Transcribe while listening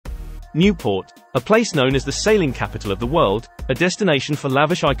Newport, a place known as the sailing capital of the world, a destination for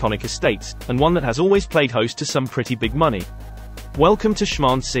lavish iconic estates, and one that has always played host to some pretty big money. Welcome to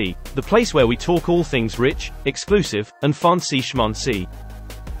Schmancy, the place where we talk all things rich, exclusive, and fancy schmancy.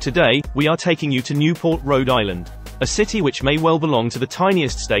 Today, we are taking you to Newport, Rhode Island, a city which may well belong to the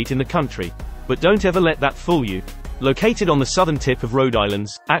tiniest state in the country. But don't ever let that fool you. Located on the southern tip of Rhode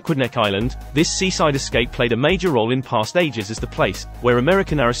Island's Aquidneck Island, this seaside escape played a major role in past ages as the place where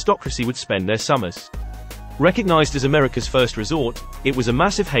American aristocracy would spend their summers. Recognized as America's first resort, it was a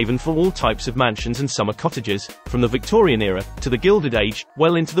massive haven for all types of mansions and summer cottages, from the Victorian era to the Gilded Age,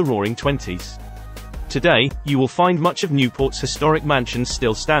 well into the roaring 20s. Today, you will find much of Newport's historic mansions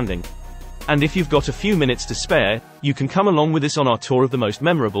still standing. And if you've got a few minutes to spare, you can come along with us on our tour of the most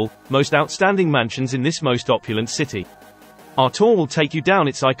memorable, most outstanding mansions in this most opulent city. Our tour will take you down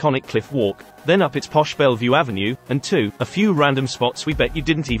its iconic cliff walk, then up its posh Bellevue Avenue, and to a few random spots we bet you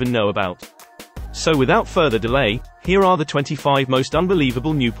didn't even know about. So without further delay, here are the 25 most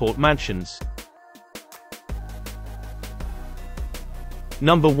unbelievable Newport mansions.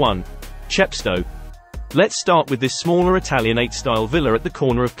 Number 1. Chepstow. Let's start with this smaller Italianate-style villa at the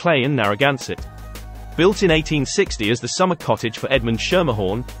corner of Clay and Narragansett. Built in 1860 as the summer cottage for Edmund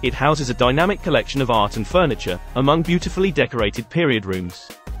Schermerhorn, it houses a dynamic collection of art and furniture, among beautifully decorated period rooms.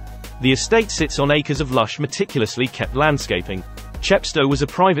 The estate sits on acres of lush, meticulously kept landscaping. Chepstow was a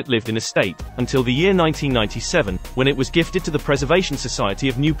private lived-in estate, until the year 1997, when it was gifted to the Preservation Society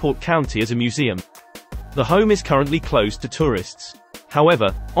of Newport County as a museum. The home is currently closed to tourists.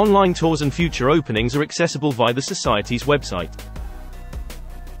 However, online tours and future openings are accessible via the Society's website.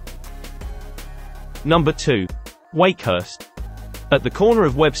 Number 2. Wakehurst. At the corner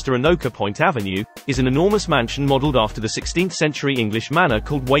of Webster and Oka Point Avenue, is an enormous mansion modelled after the 16th century English manor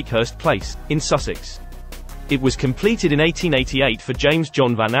called Wakehurst Place, in Sussex. It was completed in 1888 for James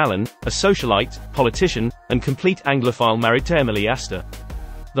John Van Allen, a socialite, politician, and complete Anglophile married to Emily Astor.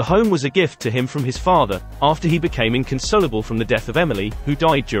 The home was a gift to him from his father, after he became inconsolable from the death of Emily, who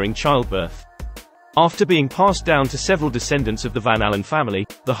died during childbirth. After being passed down to several descendants of the Van Allen family,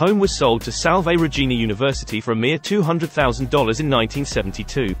 the home was sold to Salve Regina University for a mere $200,000 in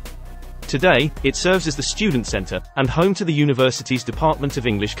 1972. Today, it serves as the student center, and home to the university's Department of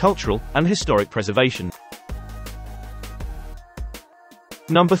English Cultural and Historic Preservation.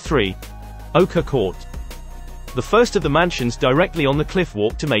 Number 3. Oka Court. The first of the mansions directly on the cliff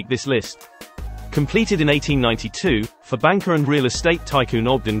walk to make this list. Completed in 1892, for banker and real estate tycoon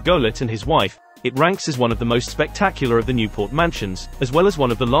Ogden Goelet and his wife, it ranks as one of the most spectacular of the Newport mansions, as well as one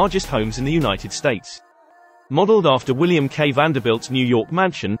of the largest homes in the United States. Modeled after William K. Vanderbilt's New York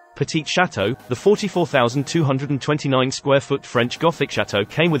mansion, Petit Chateau, the 44,229 square foot French Gothic chateau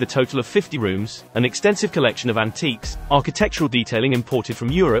came with a total of 50 rooms, an extensive collection of antiques, architectural detailing imported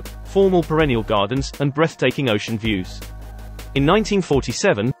from Europe, formal perennial gardens, and breathtaking ocean views. In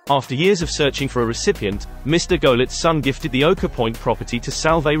 1947, after years of searching for a recipient, Mr. Goelet's son gifted the Oka Point property to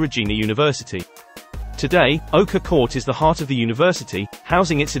Salve Regina University. Today, Oka Court is the heart of the university,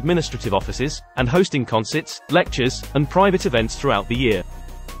 housing its administrative offices, and hosting concerts, lectures, and private events throughout the year.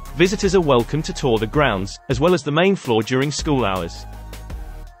 Visitors are welcome to tour the grounds, as well as the main floor during school hours.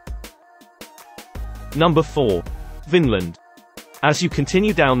 Number 4. Vinland. As you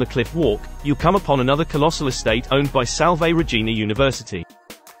continue down the cliff walk, you'll come upon another colossal estate owned by Salve Regina University.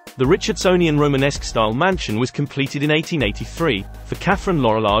 The Richardsonian Romanesque-style mansion was completed in 1883, for Catherine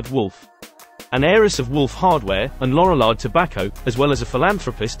Lorillard Wolfe. An heiress of Wolfe Hardware, and Lorillard Tobacco, as well as a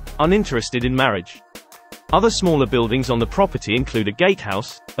philanthropist, uninterested in marriage. Other smaller buildings on the property include a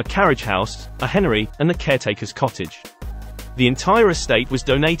gatehouse, a carriage house, a hennery, and a caretaker's cottage. The entire estate was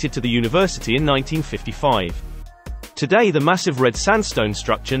donated to the university in 1955. Today the massive red sandstone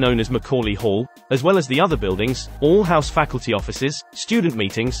structure known as Macaulay Hall, as well as the other buildings, all house faculty offices, student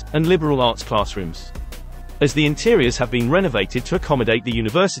meetings, and liberal arts classrooms. As the interiors have been renovated to accommodate the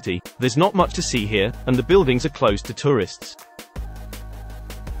university, there's not much to see here, and the buildings are closed to tourists.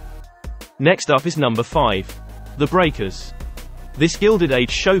 Next up is number 5. The Breakers. This Gilded Age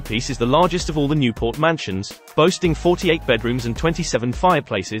showpiece is the largest of all the Newport mansions, boasting 48 bedrooms and 27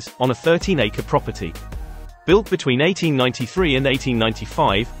 fireplaces, on a 13-acre property. Built between 1893 and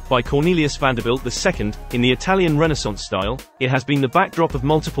 1895, by Cornelius Vanderbilt II, in the Italian Renaissance style, it has been the backdrop of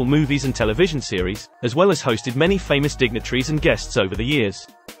multiple movies and television series, as well as hosted many famous dignitaries and guests over the years.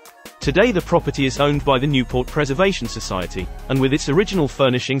 Today the property is owned by the Newport Preservation Society, and with its original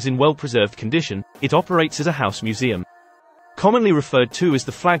furnishings in well-preserved condition, it operates as a house museum. Commonly referred to as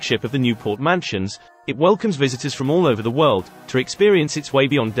the flagship of the Newport mansions, it welcomes visitors from all over the world, to experience its way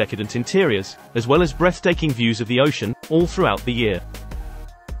beyond decadent interiors, as well as breathtaking views of the ocean, all throughout the year.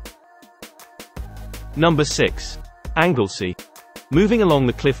 Number 6. Anglesey. Moving along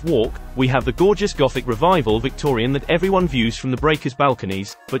the cliff walk, we have the gorgeous Gothic revival Victorian that everyone views from the breakers'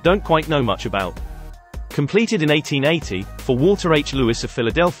 balconies, but don't quite know much about. Completed in 1880, for Walter H. Lewis of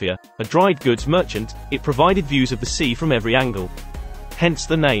Philadelphia, a dried goods merchant, it provided views of the sea from every angle. Hence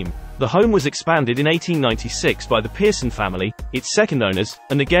the name. The home was expanded in 1896 by the Pearson family, its second owners,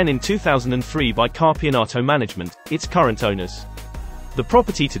 and again in 2003 by Carpianato Management, its current owners. The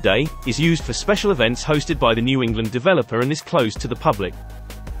property today is used for special events hosted by the New England developer and is closed to the public.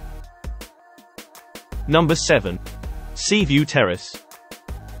 Number 7. Seaview Terrace.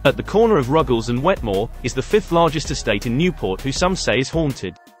 At the corner of Ruggles and Wetmore, is the 5th largest estate in Newport, who some say is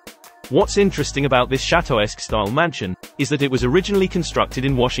haunted. What's interesting about this chateau-esque style mansion is that it was originally constructed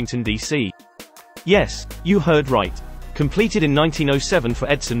in Washington, D.C. Yes, you heard right. Completed in 1907 for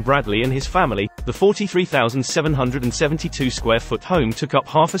Edson Bradley and his family, the 43,772 square foot home took up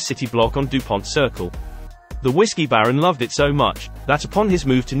half a city block on DuPont Circle. The whiskey baron loved it so much that upon his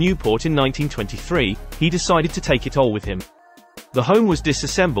move to Newport in 1923, he decided to take it all with him. The home was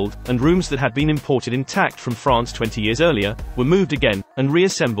disassembled, and rooms that had been imported intact from France 20 years earlier were moved again and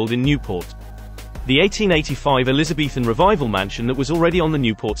reassembled in Newport. The 1885 Elizabethan Revival mansion that was already on the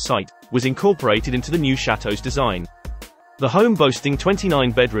Newport site was incorporated into the new chateau's design. The home, boasting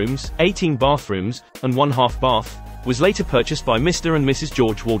 29 bedrooms, 18 bathrooms, and 1/2 bath, was later purchased by Mr. and Mrs.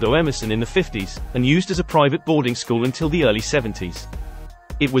 George Waldo Emerson in the 50s, and used as a private boarding school until the early 70s.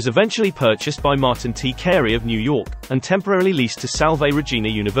 It was eventually purchased by Martin T. Carey of New York, and temporarily leased to Salve Regina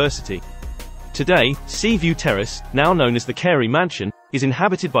University. Today, Seaview Terrace, now known as the Carey Mansion, is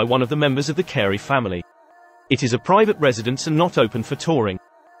inhabited by one of the members of the Carey family. It is a private residence and not open for touring.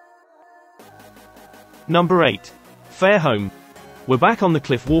 Number 8. Fairholme. We're back on the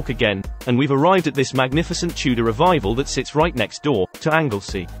cliff walk again, and we've arrived at this magnificent Tudor revival that sits right next door to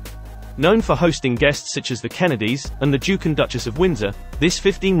Anglesey. Known for hosting guests such as the Kennedys and the Duke and Duchess of Windsor, this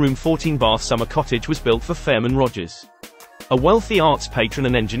 15-room 14-bath summer cottage was built for Fairman Rogers, a wealthy arts patron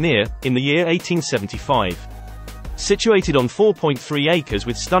and engineer, in the year 1875. Situated on 4.3 acres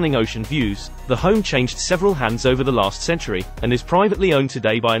with stunning ocean views, the home changed several hands over the last century, and is privately owned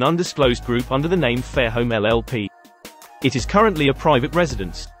today by an undisclosed group under the name Fairholme LLP. It is currently a private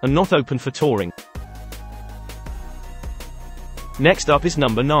residence, and not open for touring. Next up is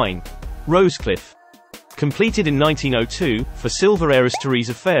number 9. Rosecliff. Completed in 1902, for silver heiress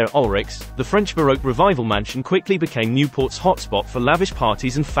Theresa Fair Ulrichs, the French Baroque Revival mansion quickly became Newport's hotspot for lavish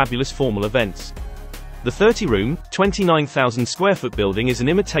parties and fabulous formal events. The 30-room, 29,000 square foot building is an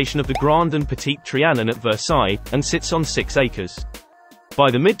imitation of the Grand and Petite Trianon at Versailles, and sits on 6 acres. By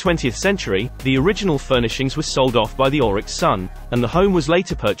the mid-20th century, the original furnishings were sold off by the Ulrichs' son, and the home was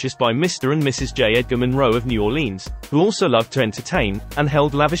later purchased by Mr. and Mrs. J. Edgar Monroe of New Orleans, who also loved to entertain, and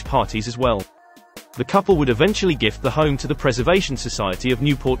held lavish parties as well. The couple would eventually gift the home to the Preservation Society of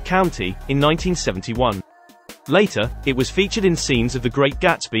Newport County in 1971. Later, it was featured in scenes of The Great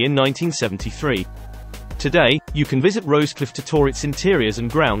Gatsby in 1973. Today, you can visit Rosecliff to tour its interiors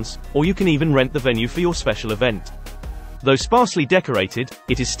and grounds, or you can even rent the venue for your special event. Though sparsely decorated,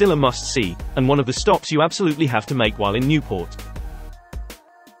 it is still a must-see, and one of the stops you absolutely have to make while in Newport.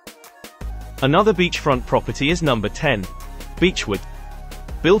 Another beachfront property is number 10. Beechwood.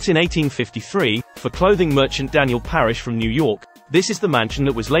 Built in 1853, for clothing merchant Daniel Parrish from New York, this is the mansion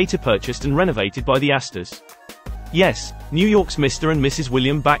that was later purchased and renovated by the Astors. Yes, New York's Mr. and Mrs.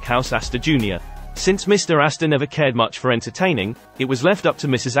 William Backhouse Astor Jr. Since Mr. Astor never cared much for entertaining, it was left up to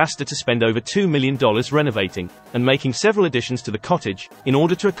Mrs. Astor to spend over $2 million renovating, and making several additions to the cottage, in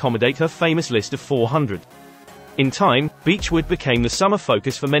order to accommodate her famous list of 400. In time, Beechwood became the summer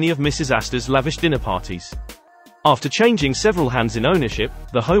focus for many of Mrs. Astor's lavish dinner parties. After changing several hands in ownership,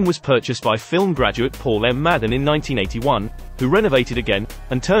 the home was purchased by film graduate Paul M. Madden in 1981, who renovated again,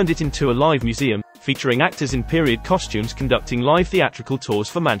 and turned it into a live museum, featuring actors in period costumes conducting live theatrical tours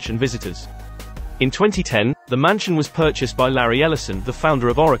for mansion visitors. In 2010, the mansion was purchased by Larry Ellison, the founder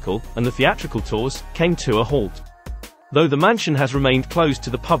of Oracle, and the theatrical tours came to a halt. Though the mansion has remained closed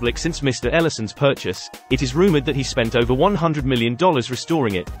to the public since Mr. Ellison's purchase, it is rumored that he spent over $100 million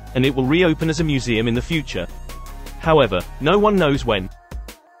restoring it, and it will reopen as a museum in the future. However, no one knows when.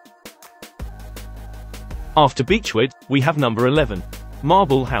 After Beechwood, we have number 11.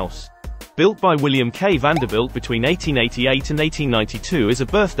 Marble House. Built by William K. Vanderbilt between 1888 and 1892 as a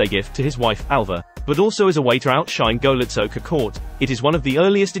birthday gift to his wife, Alva, but also as a way to outshine Golitzoka Court, it is one of the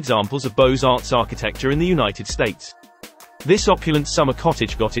earliest examples of Beaux-Arts architecture in the United States. This opulent summer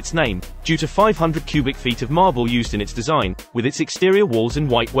cottage got its name due to 500 cubic feet of marble used in its design, with its exterior walls in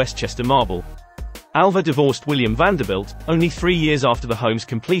white Westchester marble. Alva divorced William Vanderbilt only 3 years after the home's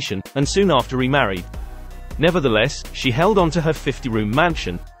completion, and soon after remarried. Nevertheless, she held on to her 50-room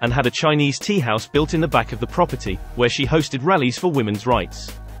mansion, and had a Chinese tea house built in the back of the property, where she hosted rallies for women's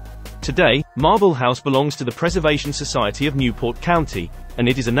rights. Today, Marble House belongs to the Preservation Society of Newport County, and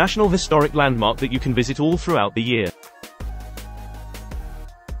it is a National Historic Landmark that you can visit all throughout the year.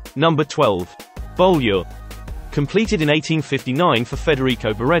 Number 12. Beaulieu. Completed in 1859 for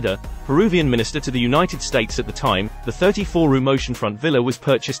Federico Berreda, Peruvian minister to the United States at the time, the 34-room oceanfront villa was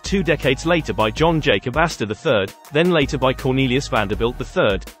purchased 2 decades later by John Jacob Astor III, then later by Cornelius Vanderbilt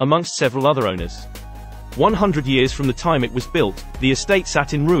III, amongst several other owners. 100 years from the time it was built, the estate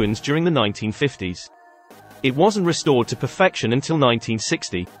sat in ruins during the 1950s. It wasn't restored to perfection until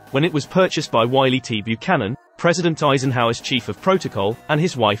 1960, when it was purchased by Wiley T. Buchanan, President Eisenhower's chief of protocol, and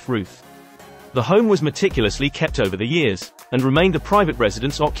his wife Ruth. The home was meticulously kept over the years, and remained a private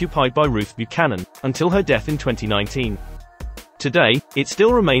residence occupied by Ruth Buchanan, until her death in 2019. Today, it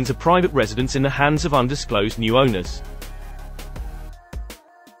still remains a private residence in the hands of undisclosed new owners.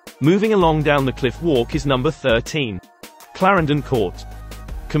 Moving along down the cliff walk is number 13. Clarendon Court.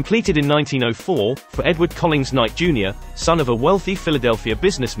 Completed in 1904, for Edward Collings Knight Jr., son of a wealthy Philadelphia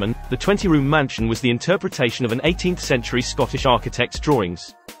businessman, the 20-room mansion was the interpretation of an 18th-century Scottish architect's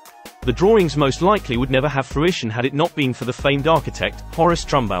drawings. The drawings most likely would never have fruition had it not been for the famed architect, Horace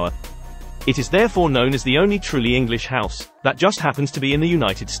Trumbauer. It is therefore known as the only truly English house, that just happens to be in the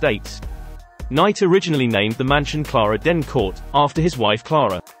United States. Knight originally named the mansion Clara Den Court, after his wife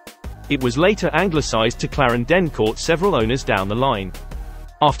Clara. It was later anglicized to Clarendon Court several owners down the line.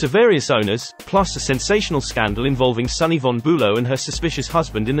 After various owners, plus a sensational scandal involving Sunny von Bülow and her suspicious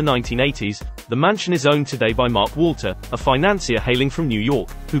husband in the 1980s, the mansion is owned today by Mark Walter, a financier hailing from New York,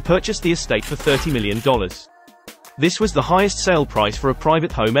 who purchased the estate for $30 million. This was the highest sale price for a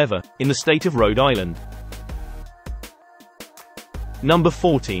private home ever, in the state of Rhode Island. Number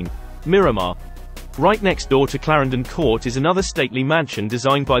 14. Miramar. Right next door to Clarendon Court is another stately mansion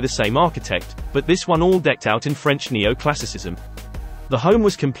designed by the same architect, but this one all decked out in French neoclassicism. The home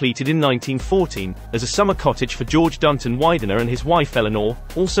was completed in 1914, as a summer cottage for George Dunton Widener and his wife Eleanor,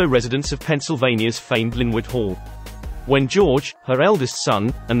 also residents of Pennsylvania's famed Linwood Hall. When George, her eldest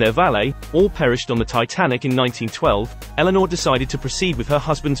son, and their valet, all perished on the Titanic in 1912, Eleanor decided to proceed with her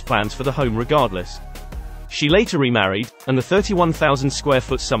husband's plans for the home regardless. She later remarried, and the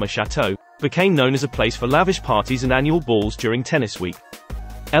 31,000-square-foot summer chateau became known as a place for lavish parties and annual balls during tennis week.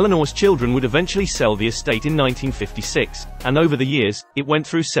 Eleanor's children would eventually sell the estate in 1956, and over the years, it went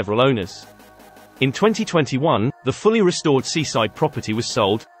through several owners. In 2021, the fully restored seaside property was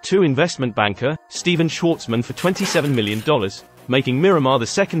sold to investment banker Stephen Schwartzman for $27 million, making Miramar the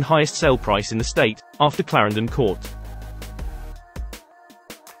second highest sale price in the state, after Clarendon Court.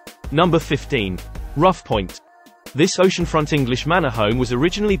 Number 15. Rough Point. This oceanfront English manor home was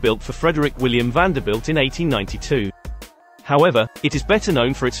originally built for Frederick William Vanderbilt in 1892. However, it is better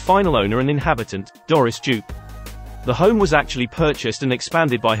known for its final owner and inhabitant, Doris Duke. The home was actually purchased and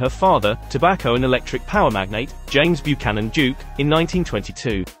expanded by her father, tobacco and electric power magnate, James Buchanan Duke, in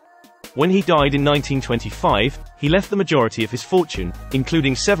 1922. When he died in 1925, he left the majority of his fortune,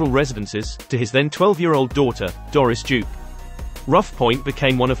 including several residences, to his then 12-year-old daughter, Doris Duke. Rough Point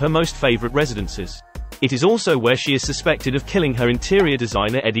became one of her most favorite residences. It is also where she is suspected of killing her interior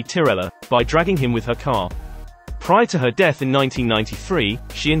designer Eddie Tirella, by dragging him with her car. Prior to her death in 1993,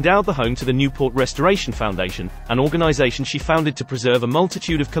 she endowed the home to the Newport Restoration Foundation, an organization she founded to preserve a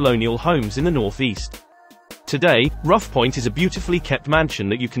multitude of colonial homes in the Northeast. Today, Rough Point is a beautifully kept mansion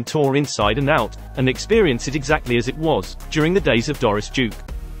that you can tour inside and out, and experience it exactly as it was, during the days of Doris Duke.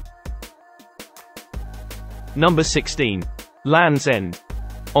 Number 16. Land's End.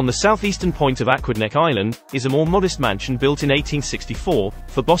 On the southeastern point of Aquidneck Island, is a more modest mansion built in 1864,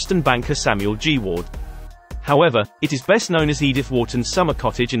 for Boston banker Samuel G. Ward. However, it is best known as Edith Wharton's summer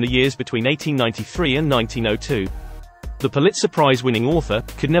cottage in the years between 1893 and 1902. The Pulitzer Prize-winning author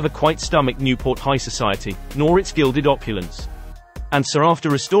could never quite stomach Newport high society, nor its gilded opulence. And so after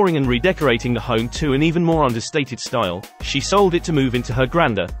restoring and redecorating the home to an even more understated style, she sold it to move into her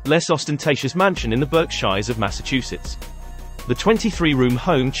grander, less ostentatious mansion in the Berkshires of Massachusetts. The 23-room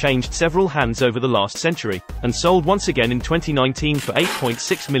home changed several hands over the last century, and sold once again in 2019 for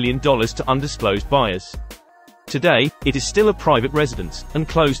 $8.6 million to undisclosed buyers. Today, it is still a private residence, and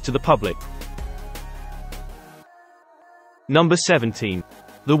closed to the public. Number 17.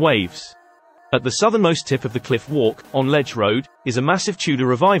 The Waves. At the southernmost tip of the cliff walk, on Ledge Road, is a massive Tudor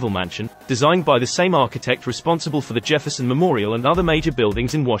Revival mansion, designed by the same architect responsible for the Jefferson Memorial and other major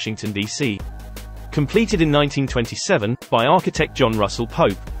buildings in Washington, D.C. Completed in 1927, by architect John Russell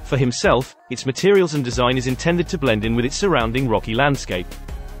Pope, for himself, its materials and design is intended to blend in with its surrounding rocky landscape.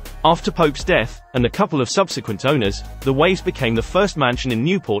 After Pope's death, and a couple of subsequent owners, the Waves became the first mansion in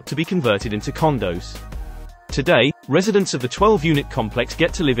Newport to be converted into condos. Today, residents of the 12-unit complex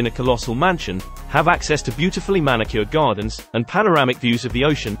get to live in a colossal mansion, have access to beautifully manicured gardens, and panoramic views of the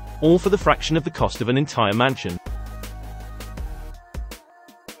ocean, all for the fraction of the cost of an entire mansion.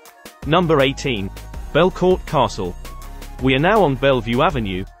 Number 18. Belcourt Castle. We are now on Bellevue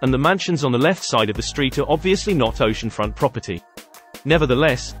Avenue, and the mansions on the left side of the street are obviously not oceanfront property.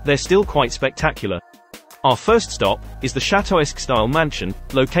 Nevertheless, they're still quite spectacular. Our first stop is the Chateauesque-style mansion,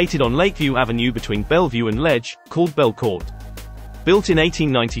 located on Lakeview Avenue between Bellevue and Ledge, called Belcourt. Built in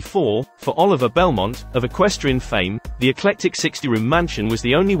 1894, for Oliver Belmont, of equestrian fame, the eclectic 60-room mansion was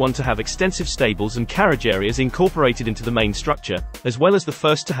the only one to have extensive stables and carriage areas incorporated into the main structure, as well as the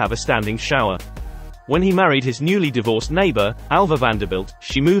first to have a standing shower. When he married his newly divorced neighbor, Alva Vanderbilt,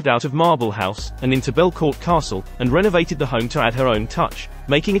 she moved out of Marble House, and into Belcourt Castle, and renovated the home to add her own touch,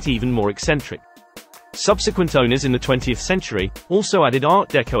 making it even more eccentric. Subsequent owners in the 20th century also added Art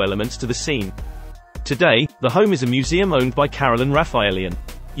Deco elements to the scene. Today, the home is a museum owned by Carolyn Raphaelian.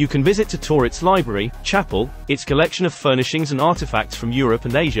 You can visit to tour its library, chapel, its collection of furnishings and artifacts from Europe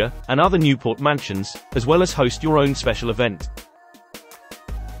and Asia, and other Newport mansions, as well as host your own special event.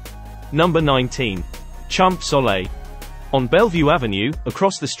 Number 19. Champ Soleil. On Bellevue Avenue,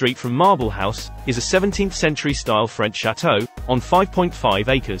 across the street from Marble House, is a 17th century style French chateau, on 5.5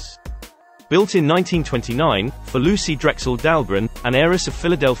 acres. Built in 1929, for Lucy Drexel Dahlgren, an heiress of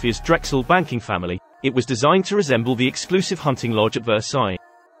Philadelphia's Drexel banking family, it was designed to resemble the exclusive hunting lodge at Versailles.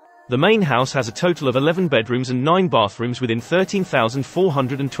 The main house has a total of 11 bedrooms and 9 bathrooms within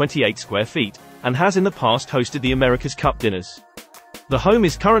 13,428 square feet, and has in the past hosted the America's Cup dinners. The home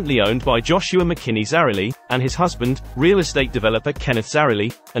is currently owned by Joshua McKinney Zarrilli, and his husband, real estate developer Kenneth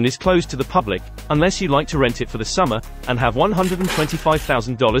Zarrilli, and is closed to the public, unless you'd like to rent it for the summer, and have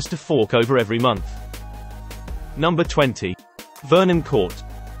 $125,000 to fork over every month. Number 20. Vernon Court.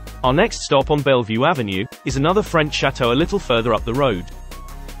 Our next stop on Bellevue Avenue is another French chateau a little further up the road.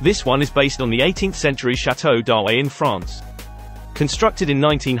 This one is based on the 18th century Chateau d'Arway in France. Constructed in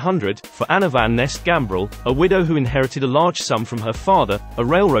 1900, for Anna van Nest Gambrel, a widow who inherited a large sum from her father, a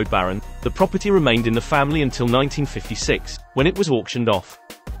railroad baron, the property remained in the family until 1956, when it was auctioned off.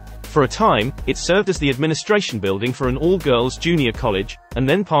 For a time, it served as the administration building for an all-girls junior college, and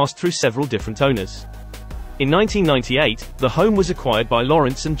then passed through several different owners. In 1998, the home was acquired by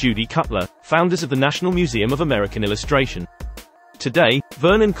Lawrence and Judy Cutler, founders of the National Museum of American Illustration. Today,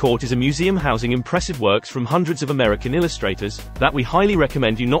 Vernon Court is a museum housing impressive works from hundreds of American illustrators, that we highly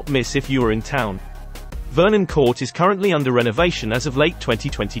recommend you not miss if you are in town. Vernon Court is currently under renovation as of late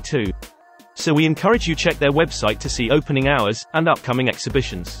 2022. So we encourage you check their website to see opening hours, and upcoming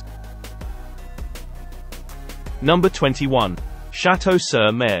exhibitions. Number 21. Chateau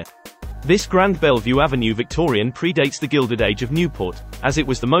sur Mer. This grand Bellevue Avenue Victorian predates the Gilded Age of Newport, as it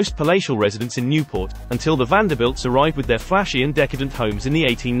was the most palatial residence in Newport, until the Vanderbilts arrived with their flashy and decadent homes in the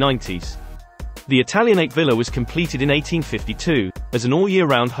 1890s. The Italianate villa was completed in 1852, as an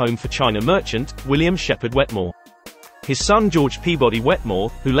all-year-round home for China merchant, William Shepherd Wetmore. His son George Peabody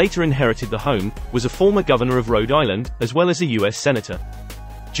Wetmore, who later inherited the home, was a former governor of Rhode Island, as well as a U.S. senator.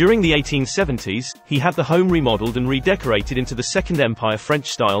 During the 1870s, he had the home remodeled and redecorated into the Second Empire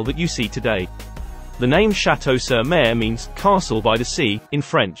French style that you see today. The name Chateau sur Mer means castle by the sea in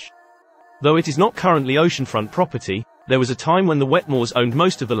French. Though it is not currently oceanfront property, there was a time when the Wetmores owned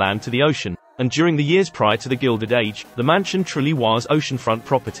most of the land to the ocean, and during the years prior to the Gilded Age, the mansion truly was oceanfront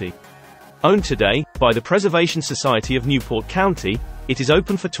property. Owned today by the Preservation Society of Newport County, it is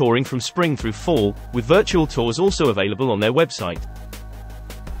open for touring from spring through fall, with virtual tours also available on their website.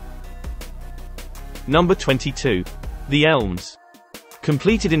 Number 22. The Elms.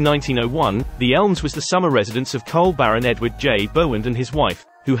 Completed in 1901, The Elms was the summer residence of Cole Baron Edward J. Bowen and his wife,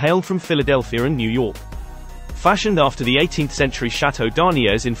 who hailed from Philadelphia and New York. Fashioned after the 18th century Chateau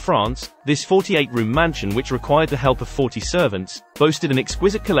d'Arnières in France, this 48-room mansion, which required the help of 40 servants, boasted an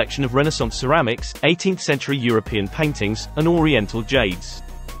exquisite collection of Renaissance ceramics, 18th century European paintings, and Oriental jades.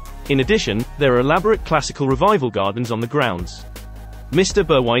 In addition, there are elaborate classical revival gardens on the grounds. Mr.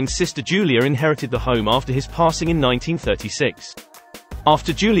 Berwine's sister Julia inherited the home after his passing in 1936.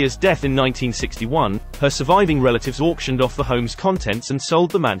 After Julia's death in 1961, her surviving relatives auctioned off the home's contents and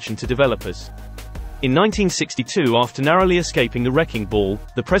sold the mansion to developers. In 1962, after narrowly escaping the wrecking ball,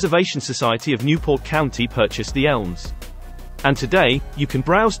 the Preservation Society of Newport County purchased the Elms. And today, you can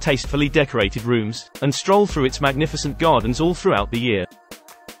browse tastefully decorated rooms, and stroll through its magnificent gardens all throughout the year.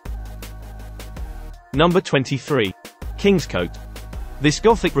 Number 23. Kingscote. This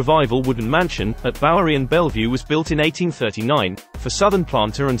Gothic revival wooden mansion, at Bowery and Bellevue was built in 1839, for Southern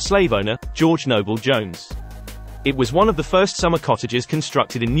planter and slave owner, George Noble Jones. It was one of the first summer cottages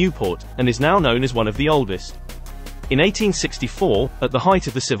constructed in Newport, and is now known as one of the oldest. In 1864, at the height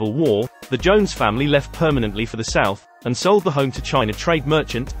of the Civil War, the Jones family left permanently for the South, and sold the home to China trade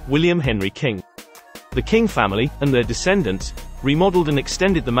merchant, William Henry King. The King family, and their descendants, remodeled and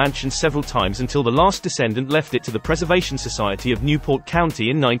extended the mansion several times until the last descendant left it to the Preservation Society of Newport County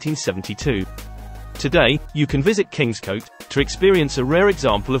in 1972. Today, you can visit Kingscote, to experience a rare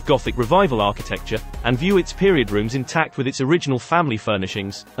example of Gothic Revival architecture, and view its period rooms intact with its original family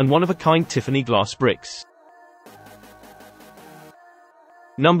furnishings, and one-of-a-kind Tiffany glass bricks.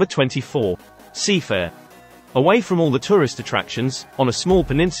 Number 24. Seafair. Away from all the tourist attractions, on a small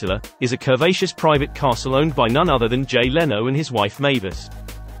peninsula, is a curvaceous private castle owned by none other than Jay Leno and his wife Mavis.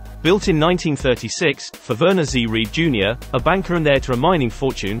 Built in 1936, for Vernon Z. Reed Jr., a banker and heir to a mining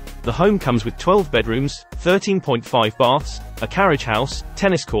fortune, the home comes with 12 bedrooms, 13.5 baths, a carriage house,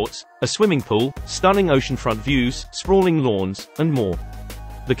 tennis courts, a swimming pool, stunning oceanfront views, sprawling lawns, and more.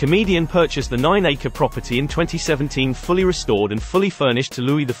 The comedian purchased the 9-acre property in 2017 fully restored and fully furnished to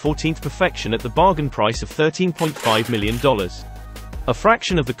Louis XIV perfection at the bargain price of $13.5 million. A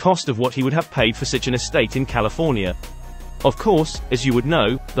fraction of the cost of what he would have paid for such an estate in California. Of course, as you would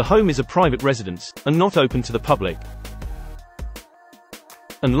know, the home is a private residence, and not open to the public.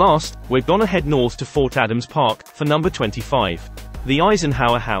 And last, we're gonna head north to Fort Adams Park, for number 25. The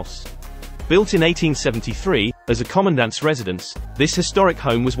Eisenhower House. Built in 1873, as a commandant's residence, this historic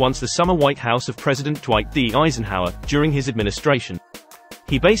home was once the summer White House of President Dwight D. Eisenhower, during his administration.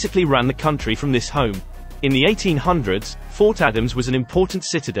 He basically ran the country from this home. In the 1800s, Fort Adams was an important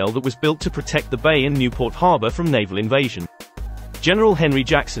citadel that was built to protect the bay and Newport Harbor from naval invasion. General Henry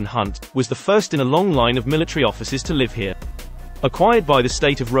Jackson Hunt was the first in a long line of military officers to live here. Acquired by the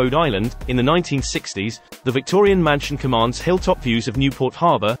state of Rhode Island, in the 1960s, the Victorian mansion commands hilltop views of Newport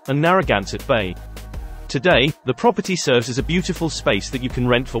Harbor and Narragansett Bay. Today, the property serves as a beautiful space that you can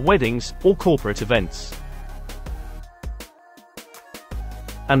rent for weddings or corporate events.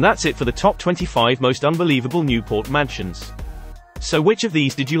 And that's it for the top 25 most unbelievable Newport mansions. So which of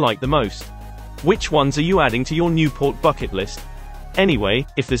these did you like the most? Which ones are you adding to your Newport bucket list? Anyway,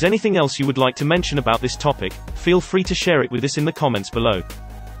 if there's anything else you would like to mention about this topic, feel free to share it with us in the comments below.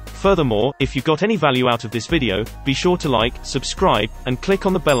 Furthermore, if you got any value out of this video, be sure to like, subscribe, and click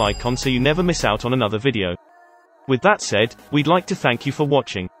on the bell icon so you never miss out on another video. With that said, we'd like to thank you for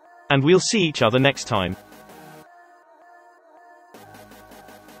watching. And we'll see each other next time.